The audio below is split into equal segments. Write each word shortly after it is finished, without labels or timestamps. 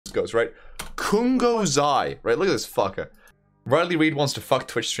goes, right? Kungozai, right? Look at this fucker. Riley Reid wants to fuck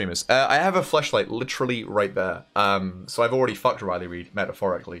Twitch streamers. I have a fleshlight literally right there. So I've already fucked Riley Reid,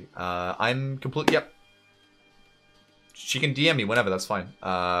 metaphorically. I'm completely, yep. She can DM me whenever, that's fine.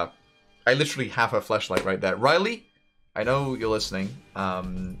 I literally have her fleshlight right there. Riley, I know you're listening.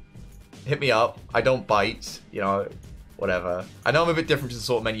 Hit me up. I don't bite, you know, whatever. I know I'm a bit different to the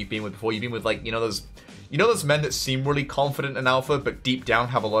sort of men you've been with before. You've been with, like, you know those men that seem really confident in alpha, but deep down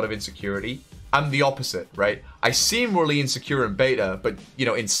have a lot of insecurity? I'm the opposite, right? I seem really insecure in beta, but, you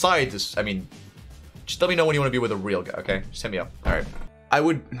know, inside this, I mean, just let me know when you want to be with a real guy, okay? Just hit me up. All right. I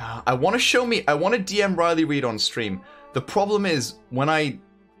want to DM Riley Reid on stream. The problem is, when I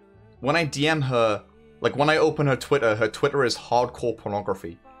DM her, like, when I open her Twitter is hardcore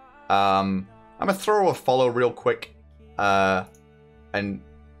pornography. I'm gonna throw her a follow real quick. And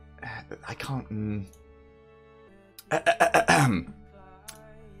I can't,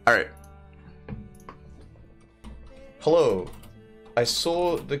 Alright. Hello. I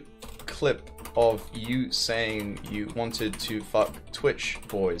saw the clip of you saying you wanted to fuck Twitch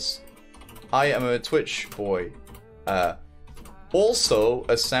boys. I am a Twitch boy. Also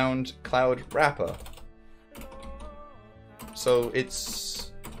a SoundCloud rapper. So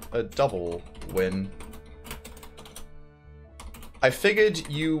it's a double win. I figured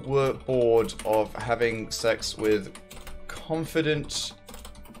you were bored of having sex with confident,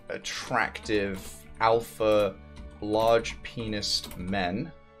 attractive, alpha, large-penised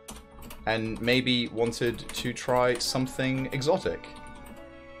men, and maybe wanted to try something exotic.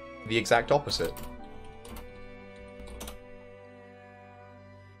 The exact opposite.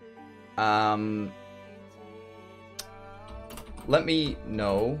 Let me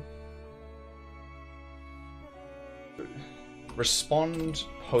know. Respond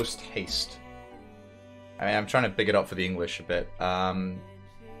post haste. I mean, I'm trying to big it up for the English a bit.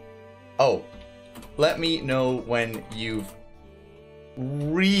 Oh. Let me know when you've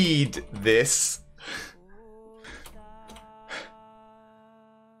read this.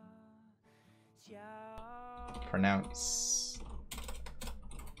 Pronounce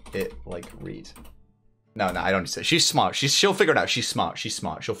it like read. No, I don't say. She's smart. She'll figure it out. She's smart. She's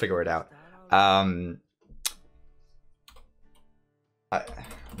smart. She'll figure it out. I'm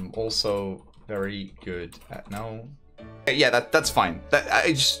also very good at no. Yeah, that's fine.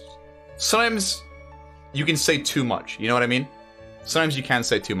 Sometimes you can say too much. You know what I mean? Sometimes you can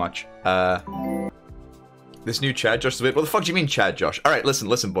say too much. This new Chad Josh is a bit. What the fuck do you mean, Chad Josh? All right,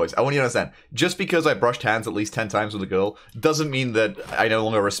 listen, boys. I want you to understand. Just because I brushed hands at least 10 times with a girl doesn't mean that I no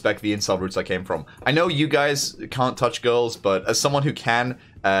longer respect the incel roots I came from. I know you guys can't touch girls, but as someone who can,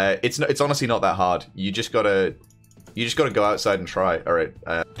 it's honestly not that hard. You just gotta go outside and try. All right.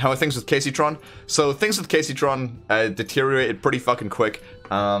 How are things with Kaceytron? So things with Kaceytron deteriorated pretty fucking quick.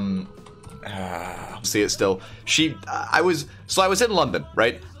 I'll see it still. I was in London,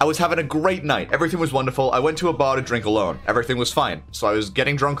 right? I was having a great night. Everything was wonderful. I went to a bar to drink alone. Everything was fine. So I was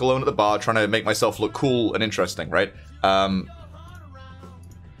getting drunk alone at the bar, trying to make myself look cool and interesting, right? And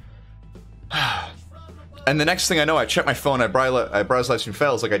the next thing I know, I check my phone, I browse livestream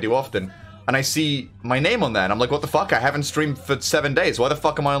fails like I do often, and I see my name on there, and I'm like, what the fuck? I haven't streamed for 7 days. Why the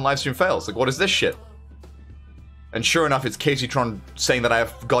fuck am I on livestream fails? Like, what is this shit? And sure enough, it's Kaceytron saying that I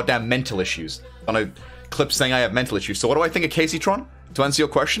have goddamn mental issues. On a clip saying I have mental issues. So what do I think of Kaceytron? To answer your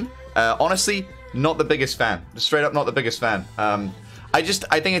question, honestly, not the biggest fan. Straight up, not the biggest fan. I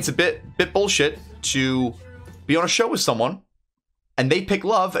think it's a bit bullshit to be on a show with someone, and they pick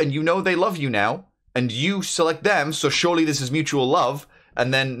love, and you know they love you now, and you select them, so surely this is mutual love,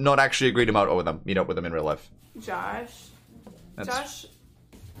 and then not actually agree to meet up with them in real life.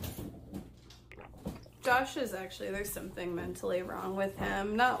 Josh is actually, there's something mentally wrong with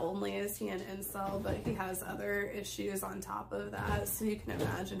him. Not only is he an incel, but he has other issues on top of that, so you can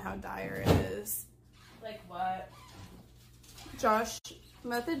imagine how dire it is. Like what?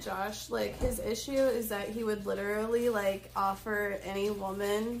 Methodjosh, like, his issue is that he would literally, like, offer any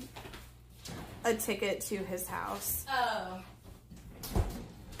woman a ticket to his house. Oh.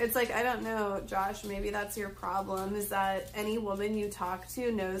 It's like, I don't know, Josh, maybe that's your problem, is that any woman you talk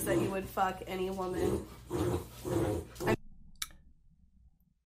to knows that you would fuck any woman.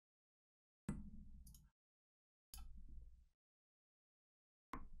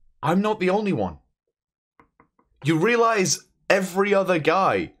 I'm not the only one. You realize every other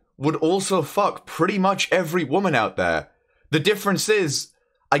guy would also fuck pretty much every woman out there. The difference is,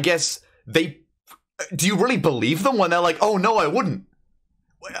 I guess, do you really believe them when they're like, oh no, I wouldn't?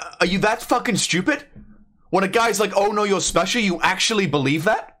 Are you that fucking stupid? When a guy's like, "Oh no, you're special," you actually believe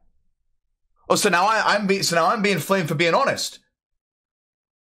that? Oh, so now I'm being flamed for being honest.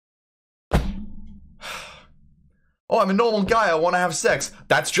 Oh, I'm a normal guy, I want to have sex.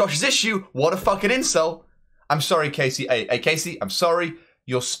 That's Josh's issue. What a fucking incel. I'm sorry, Casey. Hey, Casey, I'm sorry.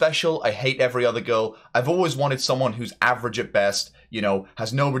 You're special. I hate every other girl. I've always wanted someone who's average at best, you know,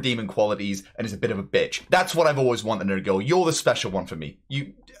 has no redeeming qualities, and is a bit of a bitch. That's what I've always wanted in a girl. You're the special one for me.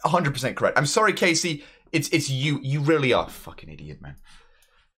 You 100% correct. I'm sorry, Casey. It's you. You really are. Fucking idiot, man.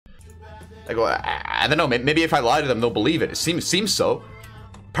 I go, I don't know. Maybe if I lie to them, they'll believe it. It seems so.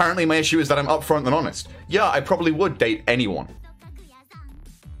 Apparently, my issue is that I'm upfront and honest. Yeah, I probably would date anyone.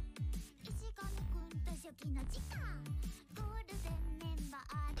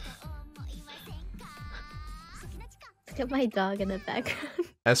 Look at my dog in the background.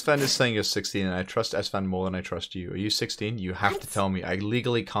 Esfan is saying you're 16 and I trust Esfan more than I trust you. Are you 16? You have to tell me. I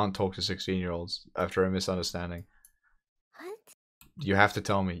legally can't talk to 16-year-olds after a misunderstanding. What? You have to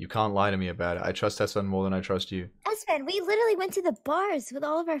tell me. You can't lie to me about it. I trust Esfan more than I trust you. Esfan, we literally went to the bars with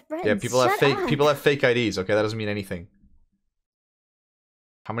all of our friends. Yeah, people have fake IDs, okay? That doesn't mean anything.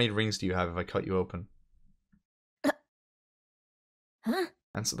 How many rings do you have if I cut you open? Huh?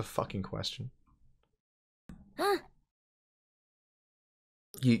 Answer the fucking question. Huh?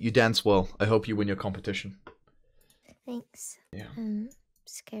 You dance well. I hope you win your competition. Thanks. Yeah. I'm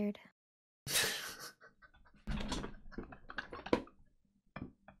scared.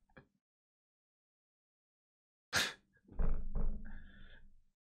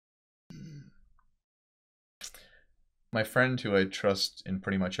 My friend who I trust in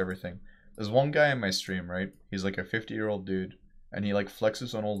pretty much everything. There's one guy in my stream, right? He's like a 50-year-old dude, and he like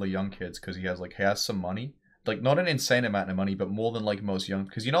flexes on all the young kids because he has some money. Like, not an insane amount of money, but more than like most young,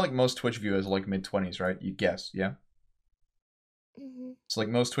 because you know, like most Twitch viewers are like mid-20s, right? You guess, yeah? Mm-hmm. So like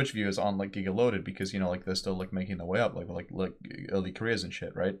most Twitch viewers aren't like giga loaded because, you know, like they're still like making their way up, like early careers and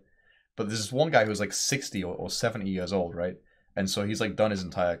shit, right? But there's this one guy who's like 60 or 70 years old, right? And so he's like done his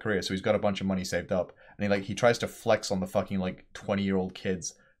entire career, so he's got a bunch of money saved up, and he tries to flex on the fucking like 20-year-old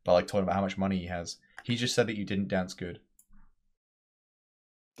kids by like talking about how much money he has. He just said that you didn't dance good.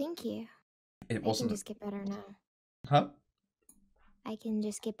 Thank you. It wasn't. I can just get better now. Huh? I can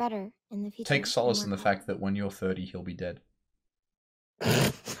just get better in the future. Take solace in the fact that when you're 30, he'll be dead.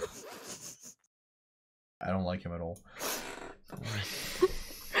 I don't like him at all.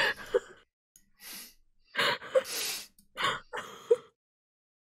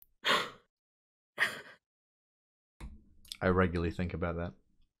 I regularly think about that.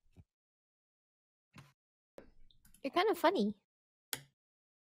 You're kind of funny.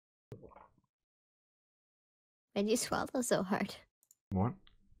 Why'd you swallow so hard? What?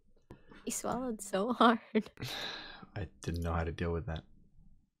 You swallowed so hard. I didn't know how to deal with that.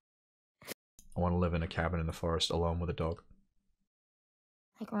 I want to live in a cabin in the forest alone with a dog.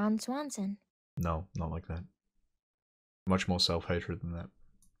 Like Ron Swanson. No, not like that. Much more self-hatred than that.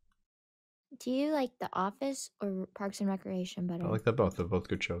 Do you like The Office or Parks and Recreation better? I like them both. They're both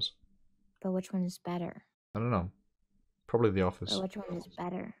good shows. But which one is better? I don't know. Probably The Office. But which one is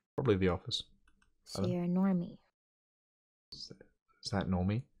better? Probably The Office. So you're a normie. Is that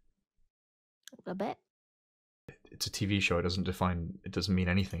normie? A little bit. It's a TV show. It doesn't mean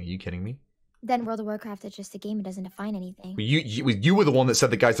anything. Are you kidding me? Then World of Warcraft is just a game. It doesn't define anything. But you were the one that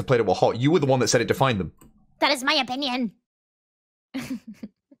said the guys that played it were hot. You were the one that said it defined them. That is my opinion. But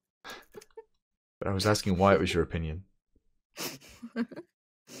I was asking why it was your opinion.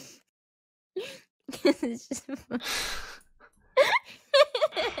 It's just...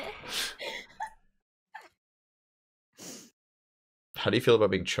 How do you feel about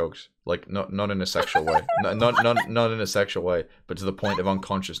being choked? Like not in a sexual way, not in a sexual way, but to the point of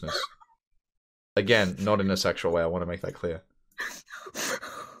unconsciousness. Again, not in a sexual way. I want to make that clear.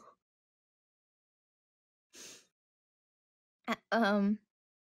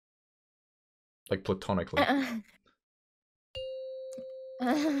 Like platonically.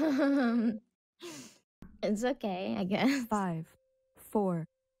 It's okay, I guess. 5, 4,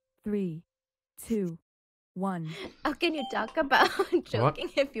 3, 2, 1. How can you talk about joking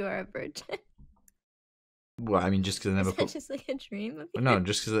if you are a virgin? Well, I mean, just because I never Is that just like a dream of yours? No,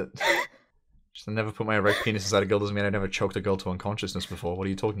 just because I never put my erect penis inside a girl doesn't mean I never choked a girl to unconsciousness before. What are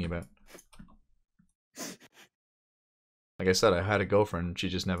you talking about? Like I said, I had a girlfriend. She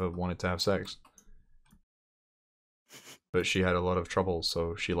just never wanted to have sex. But she had a lot of trouble,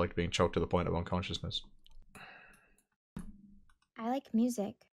 so she liked being choked to the point of unconsciousness. I like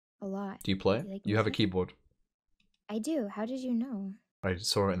music a lot. Do you play? You like You have a music? keyboard. I do. How did you know? I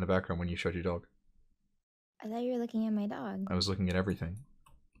saw it in the background when you showed your dog. I thought you were looking at my dog. I was looking at everything.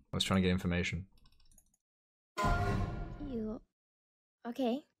 I was trying to get information. You...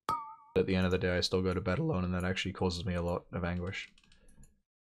 Okay. At the end of the day, I still go to bed alone, and that actually causes me a lot of anguish.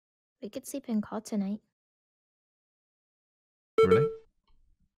 We could sleep in call tonight. Really?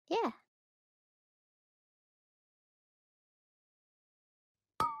 Yeah.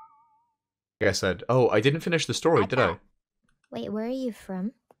 Like I said, oh, I didn't finish the story, did I? Wait, where are you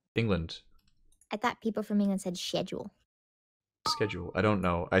from? England. I thought people from England said schedule. Schedule. I don't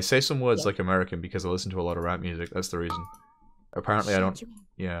know. I say some words Yeah. like American because I listen to a lot of rap music. That's the reason. Apparently, I don't. Schedule.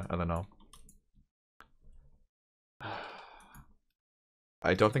 Yeah, I don't know.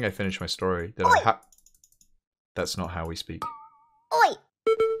 I don't think I finished my story. Did I? That's not how we speak. Oi!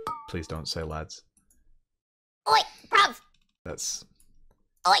 Please don't say lads. Oi! Bruv! That's.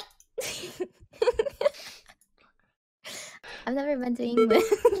 Oi! I've never been to England.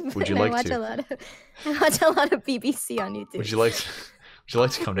 Would you like I watch to? I watch a lot of BBC on YouTube. Would you like to? Would you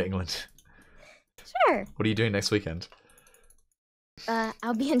like to come to England? Sure. What are you doing next weekend?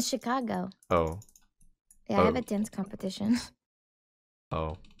 I'll be in Chicago. Oh. Yeah, I have a dance competition.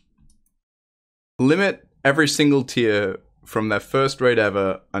 Oh. Limit every single tier from their first raid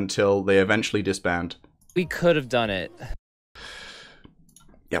ever until they eventually disband. We could have done it.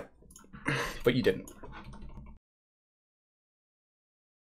 Yep. But you didn't.